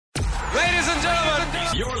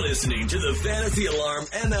You're listening to the Fantasy Alarm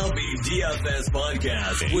MLB DFS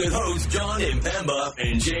podcast with hosts John Impemba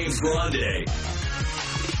and James Grande.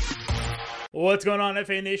 What's going on,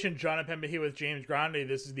 FA Nation? John Impemba here with James Grande.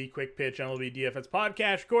 This is the Quick Pitch MLB DFS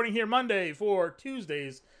podcast, recording here Monday for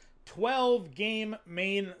Tuesday's 12-game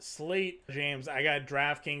main slate. James, I got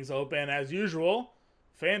DraftKings open as usual.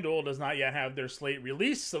 FanDuel does not yet have their slate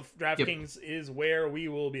released, so DraftKings is where we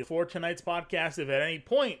will be for tonight's podcast. If at any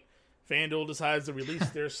point FanDuel decides to release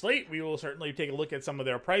their slate, we will certainly take a look at some of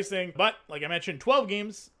their pricing. But, like I mentioned, 12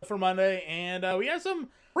 games for Monday, and we have some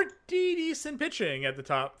pretty decent pitching at the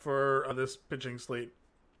top for this pitching slate.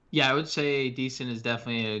 Yeah, I would say decent is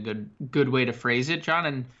definitely a good way to phrase it, John.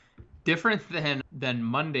 And different than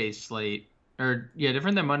Monday's slate,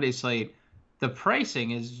 different than Monday's slate, the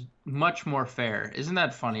pricing is much more fair. Isn't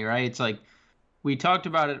that funny, right? It's like we talked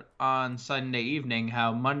about it on Sunday evening,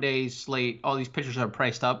 how Monday's slate, all these pitchers are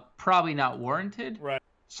priced up, probably not warranted. Right.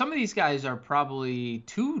 Some of these guys are probably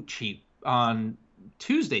too cheap on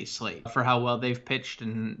Tuesday's slate for how well they've pitched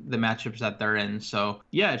and the matchups that they're in. So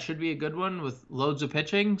yeah, it should be a good one with loads of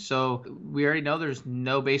pitching. So we already know there's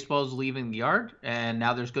no baseballs leaving the yard, and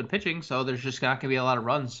now there's good pitching, so there's just not gonna be a lot of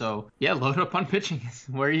runs. So yeah, load up on pitching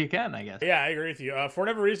where you can, I guess. Yeah, I agree with you. For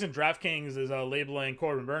whatever reason, DraftKings is labeling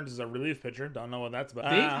Corbin Burnes as a relief pitcher. Don't know what that's about.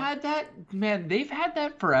 They've had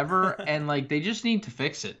that forever, and like they just need to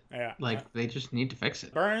fix it. They just need to fix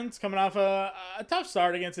it. Burnes coming off a tough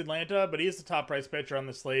start against Atlanta, but he's the top price pitcher on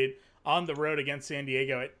the slate on the road against San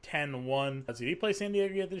Diego at 10-1. Did he play San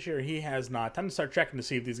Diego yet this year? He has not. Time to start checking to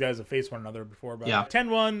see if these guys have faced one another before. But yeah,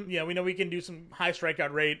 10-1. Yeah, we know we can do some high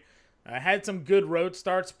strikeout rate. Had some good road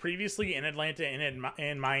starts previously in Atlanta and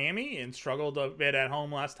in Miami, and struggled a bit at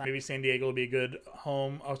home last time. Maybe San Diego will be a good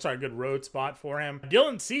good road spot for him.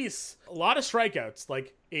 Dylan Cease, a lot of strikeouts,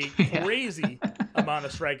 like a crazy amount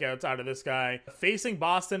of strikeouts out of this guy. Facing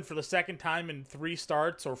Boston for the second time in 4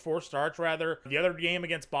 starts rather. The other game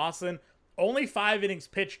against Boston, only 5 innings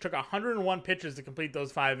pitched, took 101 pitches to complete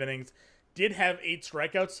those 5 innings. Did have 8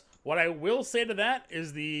 strikeouts. What I will say to that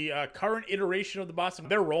is the current iteration of the Boston,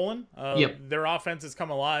 they're rolling. Their offense has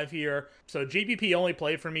come alive here. So GPP only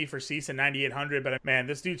played for me for Cease at 9,800, but man,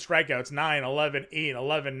 this dude's strikeouts 9, 11, 8,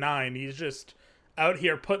 11, 9. He's just out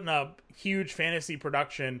here putting up huge fantasy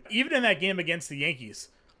production. Even in that game against the Yankees,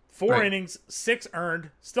 4 innings, 6 earned,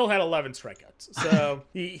 still had 11 strikeouts. So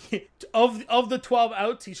he of the 12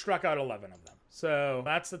 outs, he struck out 11 of them. So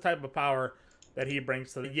that's the type of power that he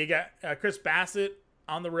brings to you. Got Chris Bassett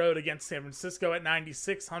on the road against San Francisco at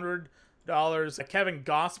 $9,600. Kevin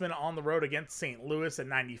Gausman on the road against St. Louis at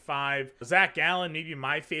 $95. Zach Gallen, maybe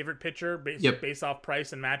my favorite pitcher based off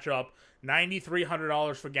price and matchup,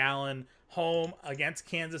 $9,300 for Gallen. Home against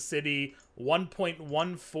Kansas City,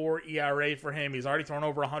 1.14 ERA for him. He's already thrown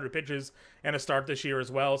over 100 pitches in a start this year as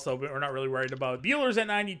well, so we're not really worried about. Buehler's at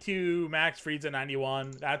 92, Max Fried's at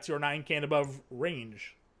 91. That's your 9K and above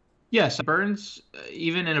range. Yes, Burnes,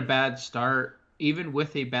 even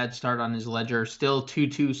with a bad start on his ledger, still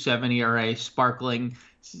 2.27 ERA, sparkling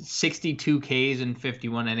 62 Ks in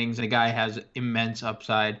 51 innings. The guy has immense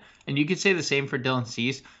upside. And you could say the same for Dylan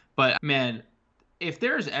Cease, but man, if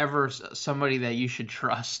there's ever somebody that you should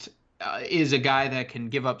trust is a guy that can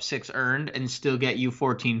give up 6 earned and still get you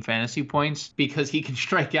 14 fantasy points because he can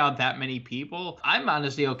strike out that many people. I'm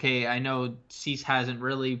honestly okay. I know Cease hasn't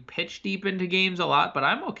really pitched deep into games a lot, but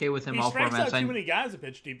I'm okay with him all formats. He strikes out too many guys that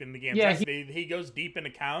pitch deep into games. Yeah, he goes deep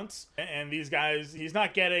into counts, and these guys, he's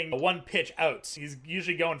not getting 1 pitch outs. He's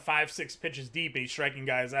usually going 5-6 pitches deep, and he's striking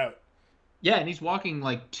guys out. Yeah, and he's walking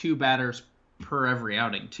like 2 batters per every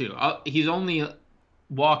outing too. He's only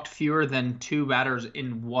walked fewer than 2 batters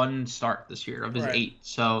in 1 start this year of his 8.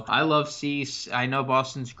 So I love Cease. I know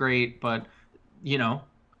Boston's great, but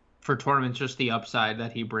for tournaments, just the upside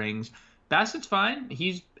that he brings. Bassett's fine.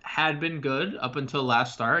 He's had been good up until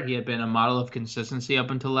last start. He had been a model of consistency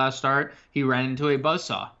up until last start. He ran into a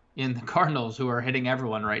buzzsaw in the Cardinals, who are hitting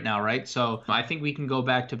everyone right now, right? So I think we can go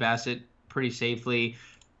back to Bassett pretty safely.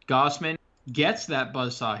 Gausman gets that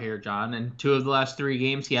buzzsaw here, John. In 2 of the last 3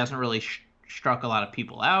 games, he hasn't really struck a lot of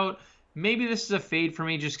people out. Maybe this is a fade for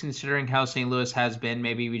me, just considering how St. Louis has been.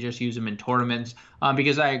 Maybe we just use him in tournaments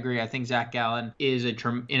because I agree. I think Zach Gallen is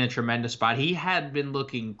in a tremendous spot. He had been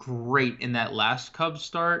looking great in that last Cubs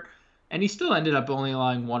start, and he still ended up only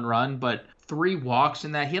allowing 1 run, but 3 walks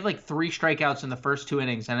in that. He had like 3 strikeouts in the first 2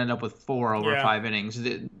 innings and ended up with 4 over 5 innings.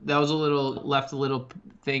 That was left a little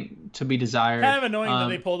thing to be desired. Kind of annoying that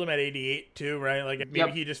they pulled him at 88 too, right? Like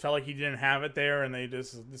maybe he just felt like he didn't have it there, and they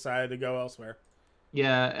just decided to go elsewhere.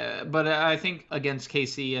 Yeah, but I think against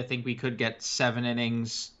KC, I think we could get 7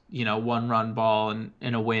 innings one run ball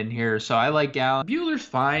and a win here. So I like Gallen. Buehler's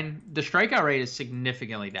fine. The strikeout rate is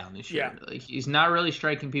significantly down this year. Yeah. Like, he's not really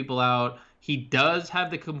striking people out. He does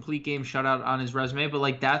have the complete game shutout on his resume, but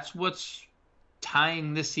like that's what's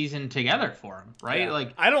tying this season together for him, right? Yeah.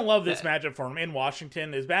 Like, I don't love this matchup for him in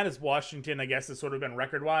Washington. As bad as Washington, I guess, has sort of been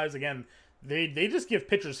record-wise. Again, they just give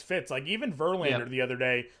pitchers fits. Like, even Verlander the other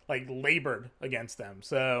day, like, labored against them.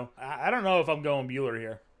 So I don't know if I'm going Buehler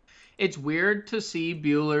here. It's weird to see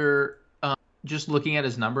Buehler, just looking at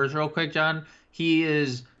his numbers real quick, John. He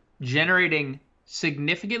is generating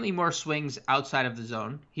significantly more swings outside of the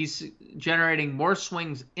zone. He's generating more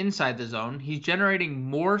swings inside the zone. He's generating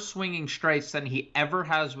more swinging strikes than he ever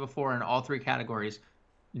has before in all three categories,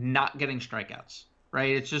 not getting strikeouts,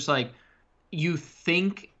 right? It's just like, you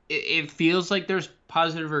think it feels like there's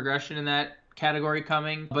positive regression in that category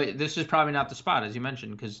coming, but this is probably not the spot, as you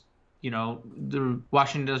mentioned, because, the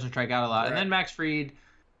Washington doesn't strike out a lot. Right. And then Max Fried,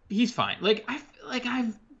 he's fine.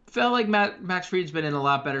 I've felt like Max Fried's been in a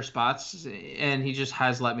lot better spots, and he just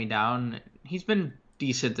has let me down. He's been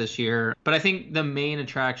decent this year, but I think the main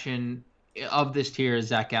attraction of this tier is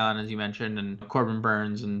Zach Gallen, as you mentioned, and Corbin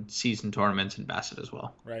Burns and season tournaments and Bassett as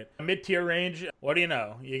well. Right. Mid-tier range, what do you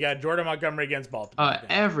know? You got Jordan Montgomery against Baltimore.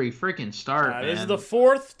 Every freaking start, man. This is the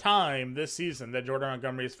fourth time this season that Jordan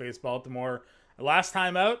Montgomery has faced Baltimore. Last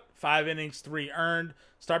time out, 5 innings, 3 earned.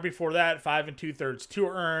 Start before that, 5 2/3, 2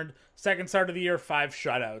 earned. Second start of the year, 5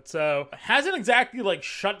 shutouts. So hasn't exactly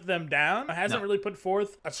shut them down. Hasn't really put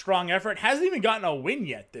forth a strong effort. Hasn't even gotten a win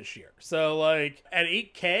yet this year. So at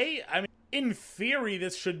 8K, I mean, in theory,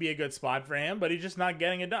 this should be a good spot for him, but he's just not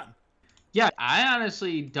getting it done. Yeah, I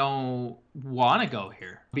honestly don't want to go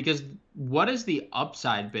here, because what has the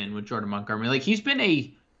upside been with Jordan Montgomery? Like, he's been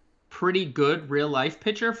a pretty good real life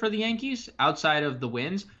pitcher for the Yankees outside of the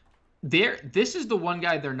wins. This is the one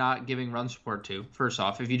guy they're not giving run support to. First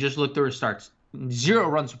off, if you just look through his starts, 0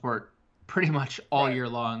 run support pretty much all year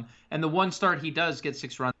long. And the one start he does get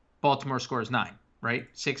 6 runs, Baltimore scores 9, right?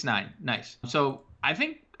 6-9, nice. So I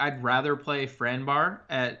think I'd rather play Franbar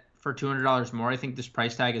for $200 more. I think this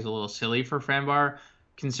price tag is a little silly for Franbar,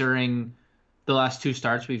 considering the last 2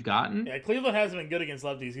 starts we've gotten. Yeah, Cleveland hasn't been good against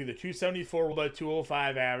lefties either. 274 by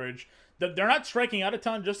 205 average. They're not striking out a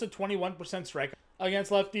ton, just a 21% strike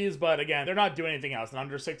against lefties, but again, they're not doing anything else. And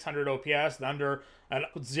under 600 OPS, and under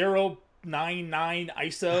 0.99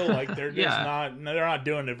 ISO, they're just they're not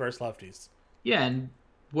doing it versus lefties. Yeah, and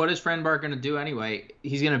what is Franbar going to do anyway?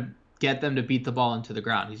 He's going to get them to beat the ball into the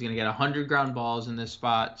ground. He's going to get 100 ground balls in this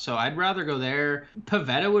spot. So I'd rather go there.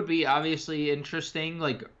 Pivetta would be obviously interesting.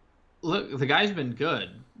 Look, the guy's been good.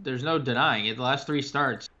 There's no denying it. The last 3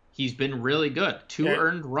 starts, he's been really good. 2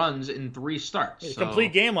 earned runs in 3 starts.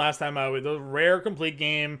 Complete game last time out. With a rare complete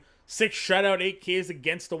game. 6 shutout, 8 Ks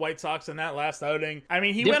against the White Sox in that last outing. I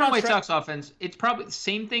mean, he went on White Sox offense. It's probably the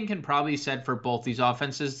same thing can probably be said for both these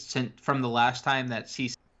offenses from the last time that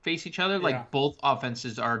Cease face each other. Both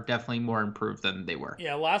offenses are definitely more improved than they were.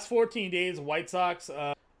 Yeah, last 14 days, White Sox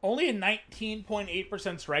only a 19.8%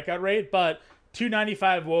 strikeout rate, but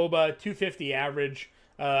 295 WOBA, 250 average,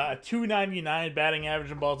 a 299 batting average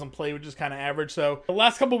in balls in play, which is kind of average. So the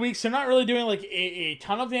last couple of weeks, they're not really doing a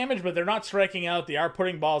ton of damage, but they're not striking out. They are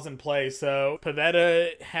putting balls in play. So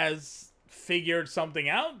Pivetta has figured something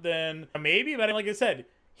out, then maybe. But like I said,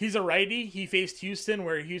 he's a righty. He faced Houston,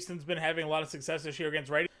 where Houston's been having a lot of success this year against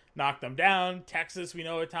righty. Knocked them down. Texas, we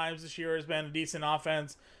know at times this year has been a decent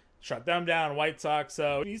offense. Shut them down, White Sox.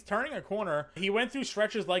 So he's turning a corner. He went through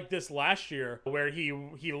stretches like this last year where he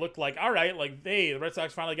looked like, all right, the Red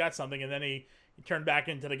Sox finally got something, and then he turned back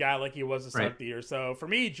into the guy like he was to start the year. So for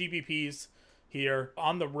me, GPP's here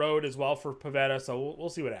on the road as well for Pivetta. So we'll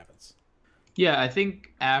see what happens. Yeah, I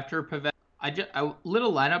think after Pivetta, a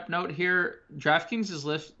little lineup note here. DraftKings is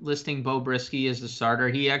listing Beau Brieske as the starter.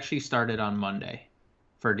 He actually started on Monday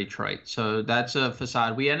for Detroit. So that's a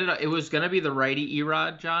facade. It was going to be the righty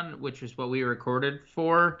Erod, John, which is what we recorded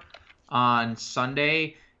for on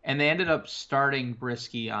Sunday. And they ended up starting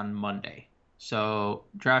Brieske on Monday. So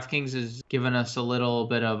DraftKings is giving us a little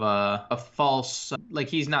bit of a false,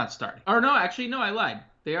 he's not starting. Or no, actually, no, I lied.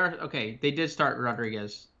 They are, okay, they did start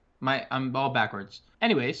Rodriguez. I'm all backwards.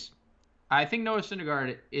 Anyways, I think Noah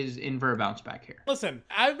Syndergaard is in for a bounce back here. Listen,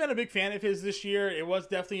 I've been a big fan of his this year. It was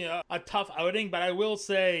definitely a tough outing, but I will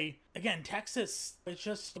say, again, Texas, it's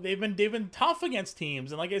just they've been tough against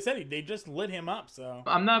teams, and like I said, they just lit him up. So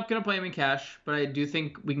I'm not gonna play him in cash, but I do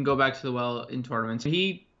think we can go back to the well in tournaments.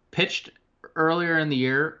 He pitched earlier in the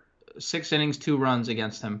year, 6 innings, 2 runs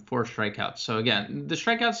against him, 4 strikeouts. So again,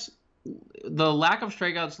 the lack of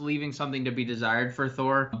strikeouts leaving something to be desired for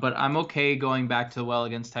Thor, but I'm okay going back to the well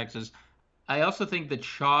against Texas. I also think the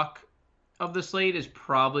chalk of the slate is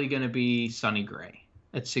probably going to be Sonny Gray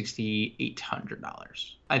at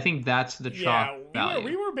 $6,800. I think that's the chalk value.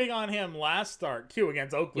 We were big on him last start too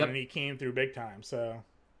against Oakland, Yep. and he came through big time. So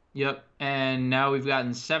Yep, and now we've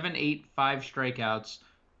gotten 7, 8, 5 strikeouts.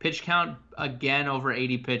 Pitch count again over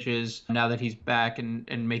 80 pitches now that he's back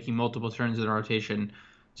and making multiple turns in the rotation.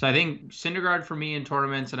 So I think Syndergaard for me in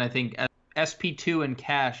tournaments, and I think SP2 and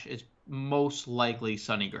cash is most likely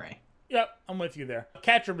Sonny Gray. yep, I'm with you there.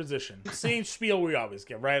 Catcher position, same spiel we always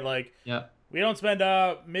give, right? Like, Yep. we don't spend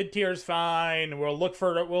up. Mid tier's fine. We'll look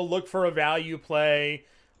for a value play.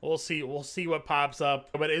 We'll see what pops up.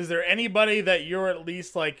 But is there anybody that you're at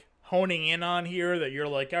least like honing in on here that you're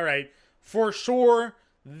like, all right, for sure,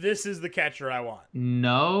 this is the catcher I want?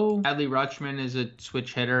 No. Adley Rutschman is a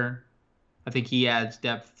switch hitter. I think he adds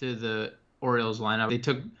depth to the Orioles lineup. They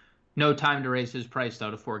took no time to raise his price though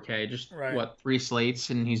to 4K. Just Right. 3 slates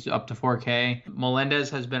and he's up to 4K. Melendez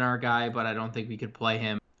has been our guy, but I don't think we could play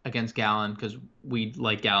him against Gallen because we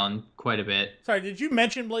like Gallen quite a bit. Sorry, did you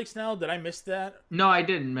mention Blake Snell? Did I miss that? No, I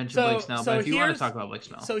didn't mention Blake Snell, but if you want to talk about Blake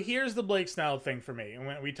Snell. So here's the Blake Snell thing for me.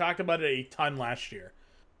 And we talked about it a ton last year.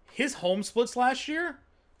 His home splits last year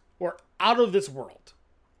were out of this world.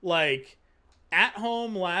 Like, at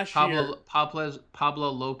home last year, Pablo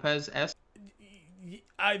Lopez-esque?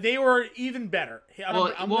 they were even better.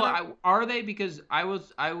 Are they? Because I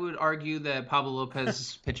would argue that Pablo Lopez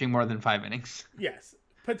is pitching more than 5 innings. Yes,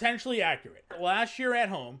 potentially accurate. Last year at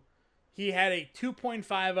home, he had a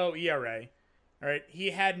 2.50 ERA. All right, he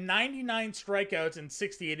had 99 strikeouts in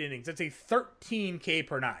 68 innings. That's a 13 K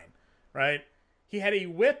per 9, right? He had a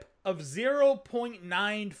WHIP of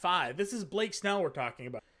 0.95. This is Blake Snell we're talking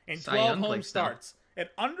about. In 12 home starts, at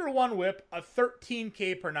under 1 WHIP, a 13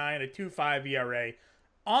 K per 9, a 2.5 ERA.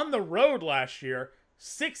 On the road last year,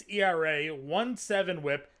 6 ERA, 1.7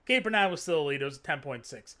 WHIP. K per 9 was still elite. It was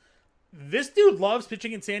 10.6. This dude loves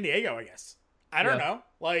pitching in San Diego, I guess. I don't know.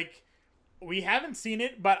 Like, we haven't seen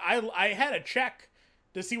it, but I had a check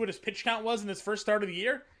to see what his pitch count was in his first start of the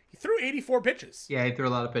year. He threw 84 pitches. Yeah, he threw a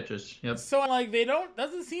lot of pitches. Yep. So, like,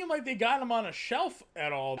 doesn't seem like they got him on a shelf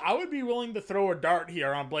at all. I would be willing to throw a dart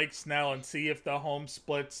here on Blake Snell and see if the home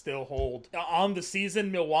splits still hold. On the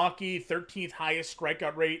season, Milwaukee, 13th highest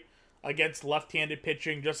strikeout rate against left-handed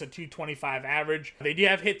pitching, just a 225 average. They do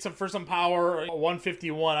have hits for some power,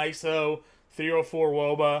 151 ISO, 304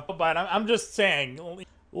 WOBA. But I'm just saying,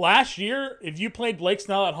 last year, if you played Blake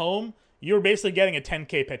Snell at home, you were basically getting a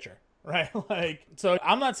 10K pitcher. Right, like, so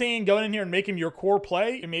I'm not saying go in here and make him your core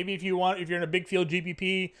play. And maybe if you're in a big field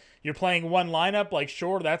GPP, you're playing one lineup, like,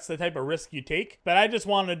 sure, that's the type of risk you take. But I just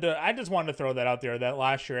wanted to throw that out there, that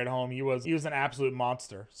last year at home he was an absolute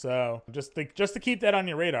monster. So just to keep that on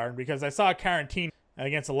your radar, because I saw Caratini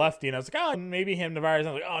against a lefty and I was like, oh, maybe him, Navarez.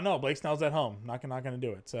 I was like, oh no, Blake Snell's at home, not gonna do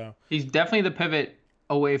it. So he's definitely the pivot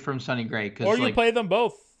away from Sonny Gray, or you play them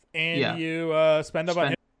both and you spend up on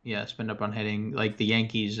him. Yeah, spend up on hitting, like the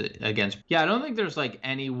Yankees against. Yeah, I don't think there's like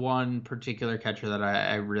any one particular catcher that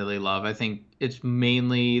I really love. I think it's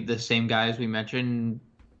mainly the same guys we mentioned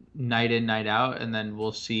night in, night out, and then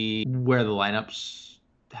we'll see how the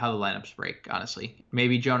lineups break, honestly.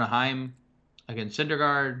 Maybe Jonah Heim against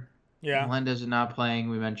Syndergaard. Yeah. Melendez is not playing.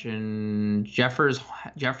 We mentioned Jeffers.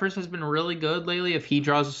 Jeffers has been really good lately. If he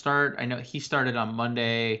draws a start, I know he started on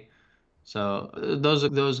Monday. So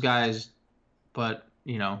those guys, but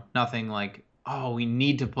nothing like, oh, we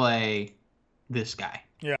need to play this guy.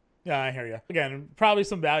 Yeah, I hear you. Again, probably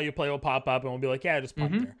some value play will pop up, and we'll be like, yeah, just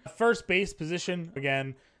pump there. First base position,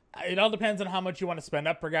 again, it all depends on how much you want to spend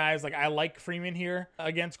up for guys. Like, I like Freeman here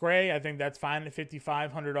against Gray. I think that's fine at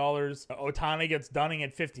 $5,500. Ohtani gets Dunning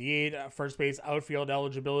at $58. First base outfield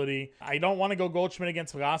eligibility. I don't want to go Goldschmidt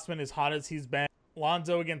against Gausman, as hot as he's been.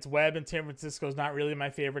 Lonzo against Webb in San Francisco is not really my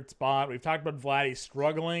favorite spot. We've talked about Vladdy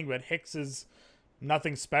struggling, but Hicks is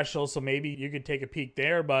nothing special, so maybe you could take a peek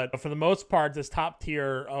there. But for the most part, this top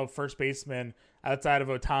tier of first baseman outside of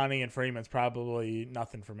Ohtani and Freeman's probably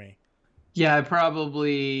nothing for me. Yeah, I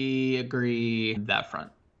probably agree on that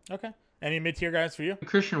front. Okay. Any mid-tier guys for you?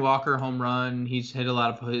 Christian Walker, home run. He's hit a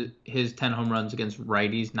lot of his 10 home runs against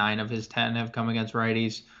righties. 9 of his 10 have come against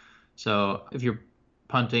righties. So if you're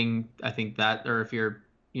punting, I think that, or if you're,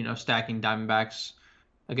 stacking Diamondbacks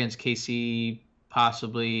against KC,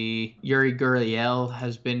 possibly Yuli Gurriel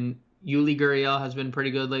has been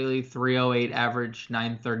pretty good lately. 308 average,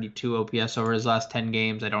 932 OPS over his last 10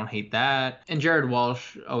 games. I don't hate that. And Jared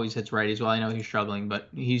Walsh always hits righties well. I know he's struggling, but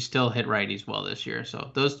he's still hit righties well this year.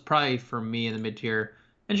 So those probably for me in the mid-tier.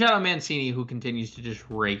 And shout out Mancini, who continues to just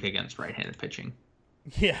rake against right-handed pitching.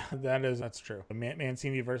 Yeah, that's true.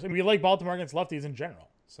 Mancini versus... we like Baltimore against lefties in general.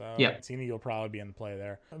 So yeah, Mancini will probably be in play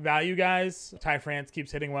there. Value guys, Ty France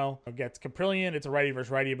keeps hitting well. Gets Caprillion. It's a righty versus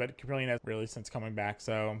righty, but Caprillion has really since coming back,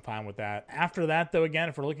 so I'm fine with that. After that, though, again,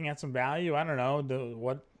 if we're looking at some value, I don't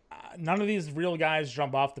know none of these real guys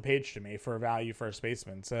jump off the page to me for value for a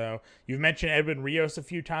spaceman. So you've mentioned Edwin Rios a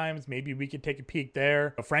few times. Maybe we could take a peek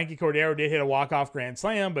there. Frankie Cordero did hit a walk-off grand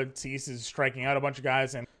slam, but Cease is striking out a bunch of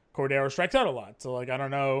guys, and Cordero strikes out a lot. So, like, I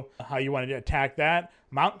don't know how you want to attack that.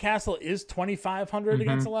 Mountcastle is 2,500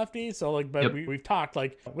 against a lefty. So, like, but we've talked,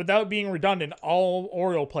 like, without being redundant, all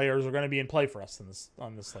Oriole players are going to be in play for us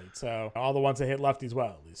on this slate. So, all the ones that hit lefties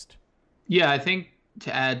well, at least. Yeah, I think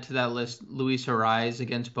to add to that list, Luis Ariz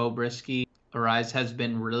against Bo Brisky. Ariz has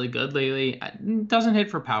been really good lately. Doesn't hit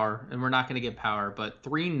for power, and we're not going to get power, but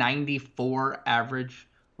 394 average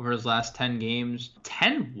over his last 10 games.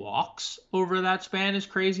 10 walks over that span is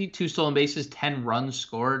crazy. 2 stolen bases, 10 runs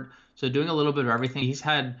scored. So doing a little bit of everything. He's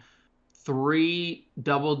had 3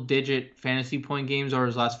 double-digit fantasy point games over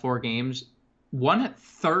his last 4 games.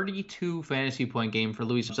 132 fantasy point game for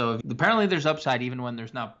Luis. So apparently there's upside even when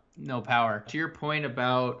there's no power. To your point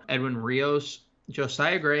about Edwin Rios,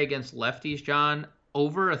 Josiah Gray against lefties, John,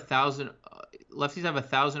 over 1,000. Lefties have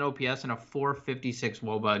 1,000 OPS and a 456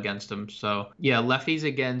 WOBA against them. So, yeah, lefties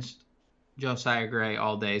against Josiah Gray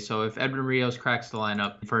all day. So, if Edwin Rios cracks the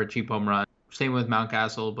lineup for a cheap home run, same with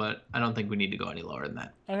Mountcastle, but I don't think we need to go any lower than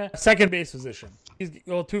that. Okay. Second base position.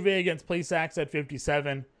 Altuve against Plesac at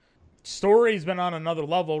 57. Story's been on another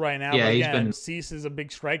level right now. Yeah, but he's again, been. Cease is a big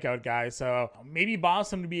strikeout guy, so maybe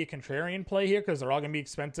Boston to be a contrarian play here because they're all going to be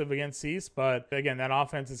expensive against Cease. But again, that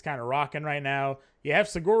offense is kind of rocking right now. You have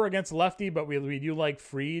Segura against lefty, but we do like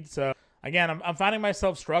Fried. So again, I'm finding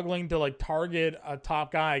myself struggling to like target a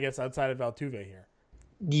top guy, I guess, outside of Altuve here.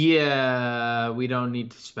 Yeah, we don't need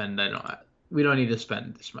to spend. We don't need to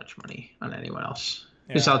spend this much money on anyone else.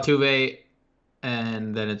 Yeah. It's Altuve,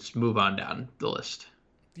 and then it's move on down the list.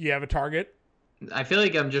 Do you have a target? I feel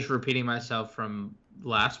like I'm just repeating myself from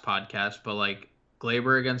last podcast, but like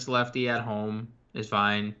Glaber against lefty at home is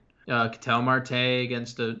fine. Ketel Marte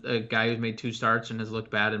against a guy who's made 2 starts and has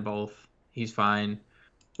looked bad in both. He's fine.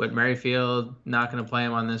 Whit Merrifield, not going to play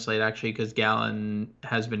him on this slate actually because Gallen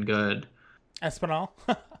has been good. Espinal.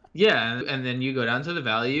 Yeah, and then you go down to the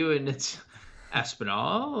value and it's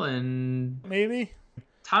Espinal and maybe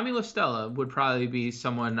Tommy La Stella would probably be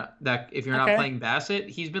someone that if you're not playing Bassett,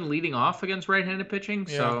 he's been leading off against right-handed pitching.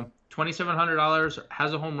 Yeah. So $2,700,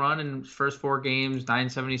 has a home run in his first 4 games,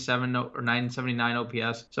 977 or 979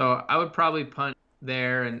 OPS. So I would probably punt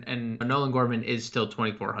there, and Nolan Gorman is still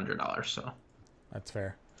 $2,400. So that's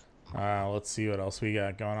fair. Let's see what else we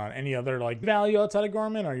got going on. Any other like value outside of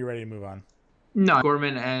Gorman? Or are you ready to move on? No,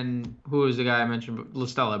 Gorman and who was the guy I mentioned? La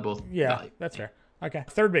Stella, both. Yeah, value. That's fair. Okay,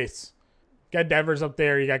 third base. Got Devers up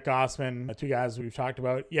there. You got Gossman, 2 guys we've talked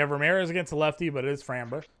about. You have Ramirez against a lefty, but it is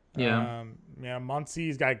Framber. Yeah.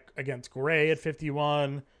 Muncy's got against Gray at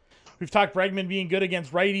 51. We've talked Bregman being good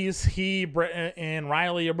against righties. He and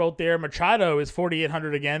Riley are both there. Machado is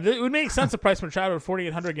 4,800 again. It would make sense to price Machado at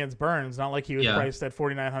 4,800 against Burns, not like he was priced at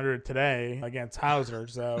 4,900 today against Hauser.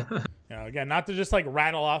 So, again, not to just like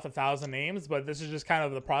rattle off 1,000 names, but this is just kind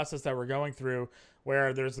of the process that we're going through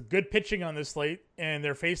where there's good pitching on this slate and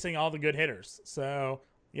they're facing all the good hitters. So,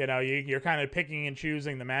 you're kind of picking and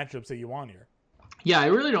choosing the matchups that you want here. Yeah, I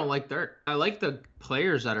really don't like dirt. I like the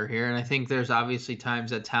players that are here, and I think there's obviously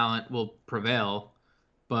times that talent will prevail.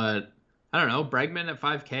 But I don't know, Bregman at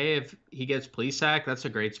 5K, if he gets Plesac, that's a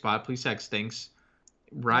great spot. Plesac stinks.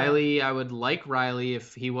 Riley, I would like Riley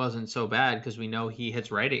if he wasn't so bad because we know he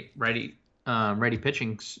hits righty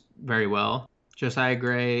pitching very well. Josiah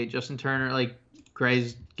Gray, Justin Turner, like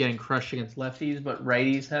Gray's getting crushed against lefties, but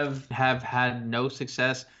righties have had no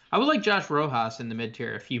success. I would like Josh Rojas in the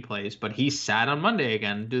mid-tier if he plays, but he sat on Monday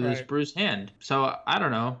again due to this bruised hand. So I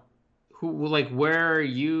don't know. Where are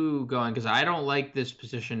you going? Because I don't like this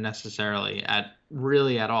position necessarily at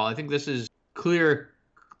all. I think this is clear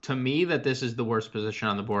to me that this is the worst position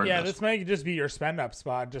on the board. Yeah, this may just be your spend-up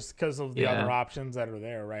spot just because of the other options that are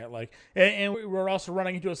there, right? Like, and we're also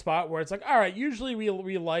running into a spot where it's like, all right, usually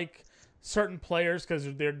we like certain players because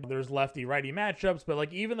there's lefty-righty matchups, but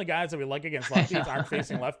like even the guys that we like against lefties aren't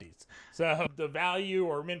facing lefties. So the value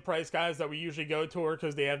or min-price guys that we usually go toward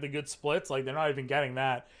because they have the good splits, like they're not even getting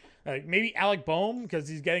that. Maybe Alec Boehm because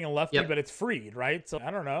he's getting a lefty, but it's Fried, right? So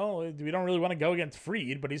I don't know. We don't really want to go against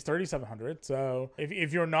Fried, but he's 3,700. So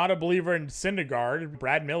if you're not a believer in Syndergaard,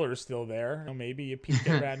 Brad Miller's still there. Maybe you peek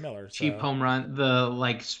at Brad Miller. Cheap home run.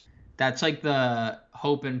 That's like the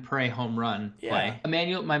hope and pray home run play.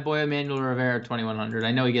 My boy Emmanuel Rivera, 2,100.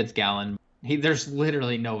 I know he gets Gallen. There's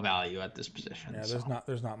literally no value at this position. Yeah,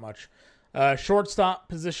 there's not much. Shortstop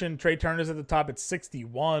position, Trey Turner's at the top at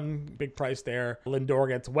 61. Big price there. Lindor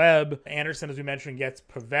gets Webb. Anderson, as we mentioned, gets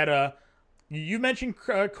Pivetta. You mentioned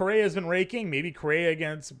Correa has been raking. Maybe Correa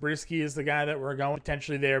against Brisky is the guy that we're going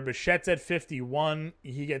potentially there. Bichette's at 51.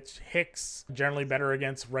 He gets Hicks, generally better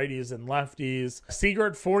against righties and lefties. Seager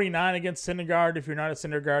at 49 against Syndergaard. If you're not a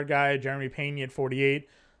Syndergaard guy, Jeremy Pena at 48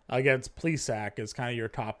 against Plesac is kind of your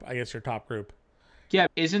top, I guess, your top group. Yeah,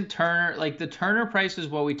 isn't Turner, like the Turner price is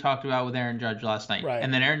what we talked about with Aaron Judge last night. Right.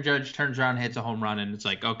 And then Aaron Judge turns around and hits a home run, and it's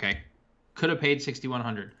like, okay, could have paid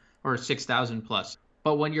 $6,100 or $6,000 plus.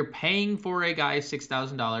 But when you're paying for a guy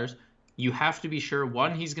 $6,000, you have to be sure,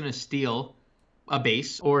 one, he's going to steal a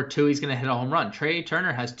base, or two, he's going to hit a home run. Trey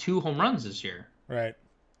Turner has 2 home runs this year. Right.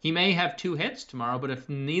 He may have 2 hits tomorrow, but if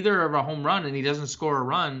neither of a home run and he doesn't score a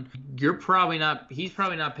run, he's probably not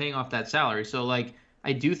paying off that salary. So, like,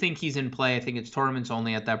 I do think he's in play. I think it's tournaments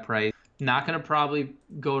only at that price. Not going to probably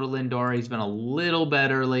go to Lindor. He's been a little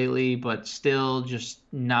better lately, but still just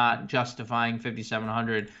not justifying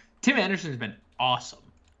 $5,700. Tim Anderson's been awesome.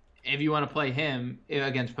 If you want to play him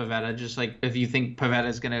against Pivetta, just like if you think Pivetta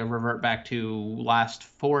is going to revert back to last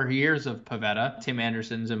 4 years of Pivetta, Tim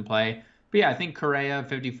Anderson's in play. But yeah, I think Correa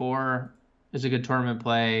 54 is a good tournament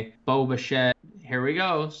play. Bo Bichette, here we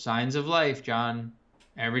go. Signs of life, John.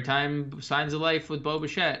 Every time signs of life with Bo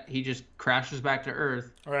Bichette, he just crashes back to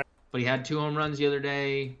earth. All right. But he had 2 home runs the other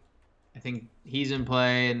day. I think he's in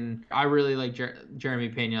play, and I really like Jeremy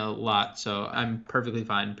Pena a lot, so I'm perfectly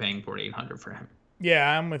fine paying $4,800 for him.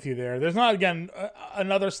 Yeah, I'm with you there. There's not, again,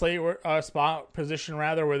 another slate spot position,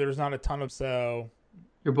 rather, where there's not a ton of, so...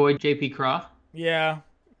 Your boy J.P. Craw? Yeah.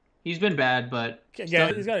 He's been bad, but...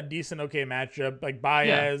 Again, he's got a decent, okay matchup. Like,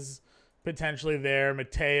 Baez, potentially there.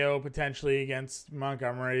 Mateo, potentially against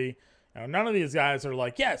Montgomery. You know, none of these guys are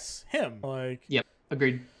like, yes, him. Like, yep,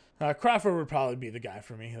 agreed. Crawford would probably be the guy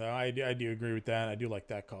for me, though. I do agree with that. I do like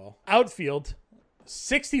that call. Outfield,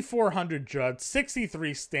 6,400 Judd,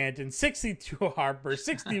 63 Stanton, 62 Harper,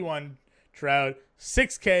 61 Trout,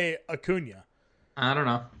 6K Acuna. I don't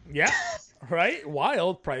know. Yeah, right?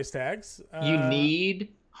 Wild price tags. You need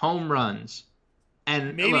home runs.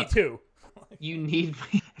 And maybe look, 2. You need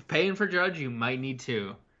paying for Judge, you might need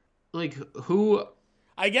 2. Like, who...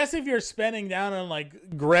 I guess if you're spending down on,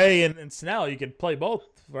 like, Gray and Snell, you could play both,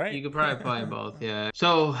 right? You could probably play both, yeah.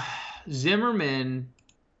 So, Zimmerman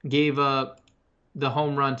gave up the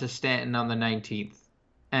home run to Stanton on the 19th,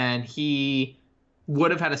 and he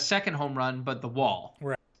would have had a second home run, but the wall.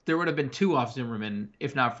 Right. There would have been 2 off Zimmerman,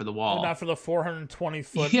 if not for the wall. Not for the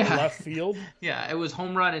 420-foot left field. Yeah, it was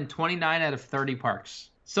home run in 29 out of 30 parks.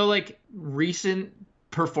 So, like, recent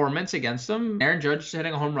performance against them, Aaron Judge is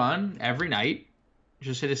hitting a home run every night.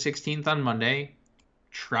 Just hit his 16th on Monday.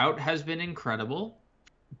 Trout has been incredible.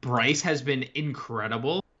 Bryce has been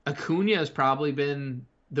incredible. Acuna has probably been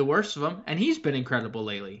the worst of them, and he's been incredible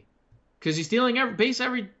lately because he's stealing every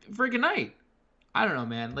freaking night. I don't know,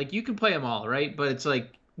 man. Like, you can play them all, right? But it's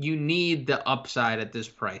like you need the upside at this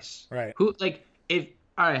price. Right. All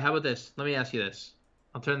right, how about this? Let me ask you this.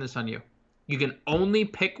 I'll turn this on you. You can only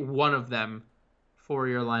pick one of them for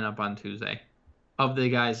your lineup on Tuesday of the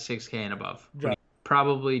guys 6K and above. Judge.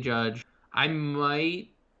 Probably Judge. I might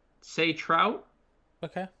say Trout.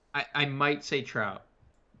 Okay. I might say Trout,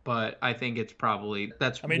 but I think it's probably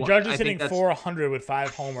Judge is hitting 400 with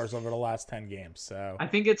 5 homers over the last 10 games. So I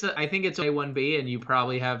think it's A1B, and you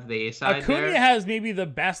probably have the A side. Acuna has maybe the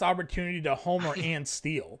best opportunity to homer and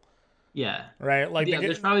steal. Yeah. Right. Like,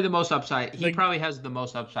 there's probably the most upside. He probably has the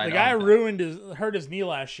most upside. The guy hurt his knee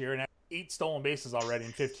last year and had 8 stolen bases already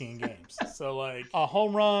in 15 games. So, like, a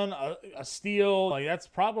home run, a steal, like, that's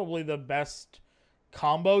probably the best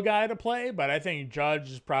combo guy to play. But I think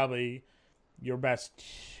Judge is probably your best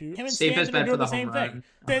 2. Him and safest bet for the home run.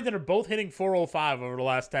 Stanton are both hitting 405 over the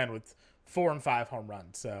last 10 with 4 and 5 home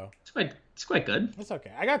runs. So it's quite good. It's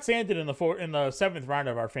okay. I got Stanton in the 7th round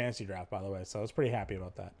of our fantasy draft, by the way, so I was pretty happy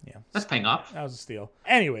about that. Yeah, that's paying off. That was a steal.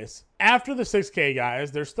 Anyways, after the 6K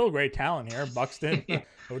guys, there's still great talent here. Buxton,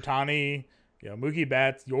 Ohtani, Mookie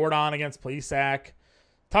Betts, Jordan against Plesac,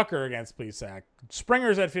 Tucker against Plesac,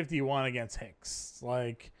 Springer's at 51 against Hicks.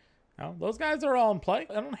 Like, those guys are all in play.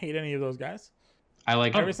 I don't hate any of those guys. I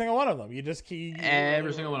like every single one of them. You just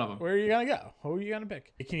every single one of them. Where are you gonna go? Who are you gonna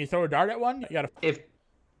pick? Can you throw a dart at one? If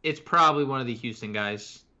it's probably one of the Houston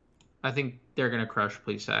guys. I think they're gonna crush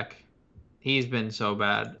Plesac. He's been so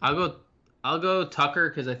bad. I'll go Tucker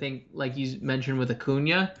because I think, like you mentioned with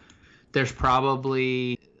Acuna, if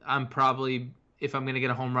I'm gonna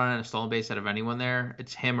get a home run and a stolen base out of anyone there,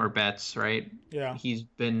 it's him or Betts, right? Yeah. He's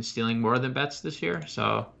been stealing more than Betts this year,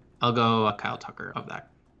 so I'll go Kyle Tucker of that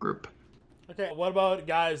group. Okay, what about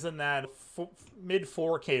guys in that mid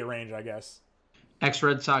 4K range, I guess?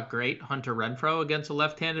 Ex-Red Sox great Hunter Renfroe against a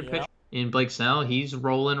left-handed Yeah. pitcher. In Blake Snell, he's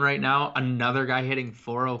rolling right now. Another guy hitting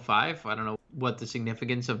 405. I don't know what the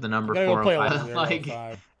significance of the number Gotta go play 405. Like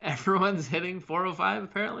 405. everyone's hitting 405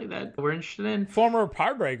 apparently that we're interested in. Former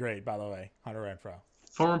Padre great, by the way, Hunter Renfroe.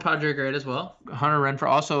 Former Padre great as well. Hunter Renfroe,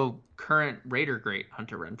 also current Raider great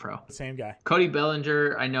Hunter Renfroe. Same guy. Cody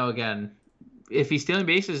Bellinger, I know again, if he's stealing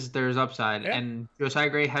bases, there's upside. Yeah. And Josiah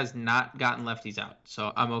Gray has not gotten lefties out,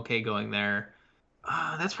 so I'm okay going there.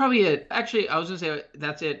 That's probably it. Actually, I was going to say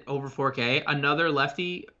that's it over 4K. Another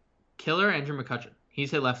lefty killer, Andrew McCutchen.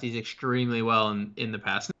 He's hit lefties extremely well in the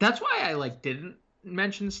past. That's why I didn't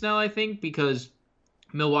mention Snell, I think, because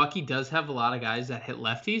Milwaukee does have a lot of guys that hit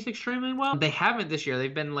lefties extremely well. They haven't this year.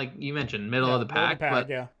 They've been, like you mentioned, middle of the pack. But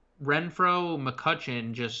yeah. Renfroe,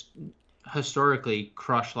 McCutchen just historically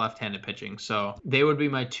crushed left-handed pitching. So they would be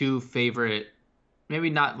my two favorite,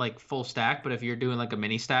 maybe not like full stack, but if you're doing like a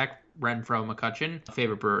mini stack, Renfroe, McCutchen,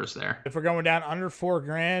 favorite Brewers there. If we're going down under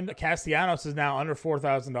 $4,000, Castellanos is now under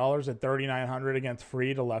 $4,000 at $3,900 against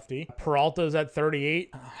Fried, a lefty. Peralta's at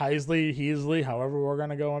 $38,000. Heasley, however we're going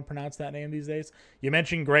to go and pronounce that name these days. You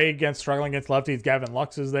mentioned Gray struggling against lefties. Gavin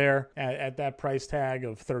Lux is there at that price tag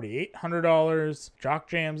of $3,800. Jock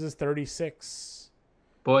Jams is $36,000.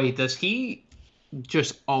 Boy, does he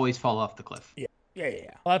just always fall off the cliff. Yeah.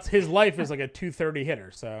 Well, that's his life is like a 230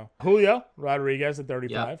 hitter. So Julio Rodriguez at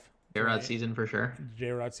 35. Yep. J-Rod season for sure.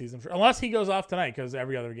 J-Rod season unless he goes off tonight because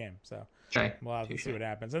every other game. So we'll have to see what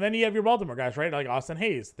happens. And then you have your Baltimore guys, right? Like Austin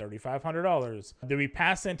Hayes, $3,500. Did we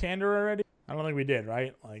pass Santander already? I don't think we did,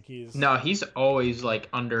 right? Like he's always like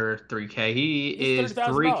under 3K. He is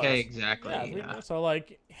 $3K exactly. Yeah. So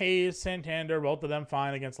like Hayes, Santander, both of them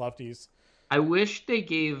fine against lefties. I wish they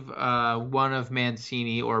gave one of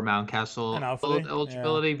Mancini or Mountcastle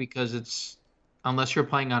eligibility because it's unless you're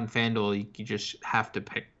playing on FanDuel, you just have to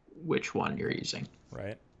pick which one you're using.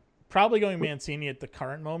 Right. Probably going Mancini at the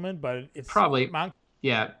current moment, but it's probably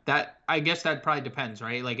yeah. That I guess that probably depends,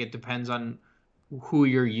 right? Like it depends on who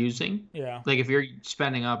you're using. Yeah. Like if you're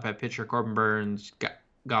spending up at pitcher Corbin Burns,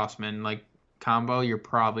 Gossman, like combo, you're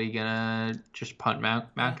probably gonna just punt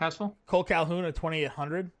Mountcastle. Cole Calhoun at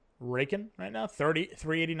 2,800. Raking right now,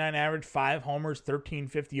 389 average, 5 homers,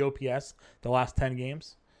 1350 OPS the last 10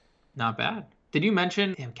 games. Not bad. Did you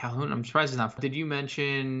mention Calhoun? I'm surprised he's not. Did you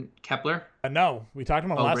mention Kepler? No, we talked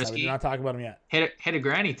about him last time. We did not talk about him yet. Hit a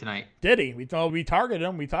granny tonight. Did he? We targeted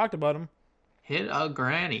him. We talked about him. Hit a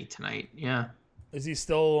granny tonight. Yeah. Is he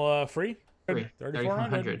still free?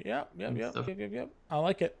 3,400. Yep. I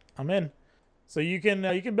like it. I'm in. So you can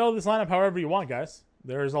build this lineup however you want, guys.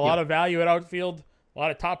 There's a lot of value at outfield. A lot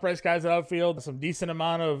of top price guys at outfield, some decent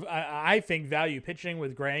amount of, I think, value pitching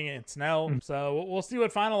with Gray and Snell. So we'll see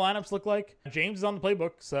what final lineups look like. James is on the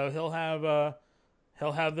playbook, so he'll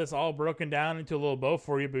have this all broken down into a little bow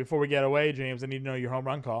for you. But before we get away, James, I need to know your home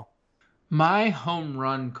run call. My home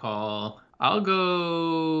run call, I'll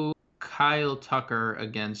go Kyle Tucker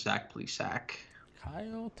against Zach Plesac.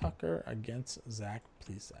 Kyle Tucker against Zach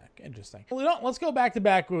Plesac. Interesting. Well, let's go back to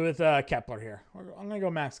back with Kepler here. I'm going to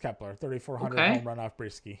go Max Kepler, 3,400 home run off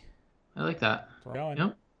Brisky. I like that. We're going.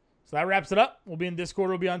 Yep. So that wraps it up. We'll be in Discord.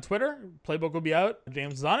 We'll be on Twitter. Playbook will be out.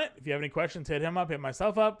 James is on it. If you have any questions, hit him up, hit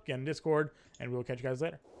myself up, get in Discord, and we'll catch you guys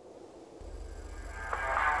later.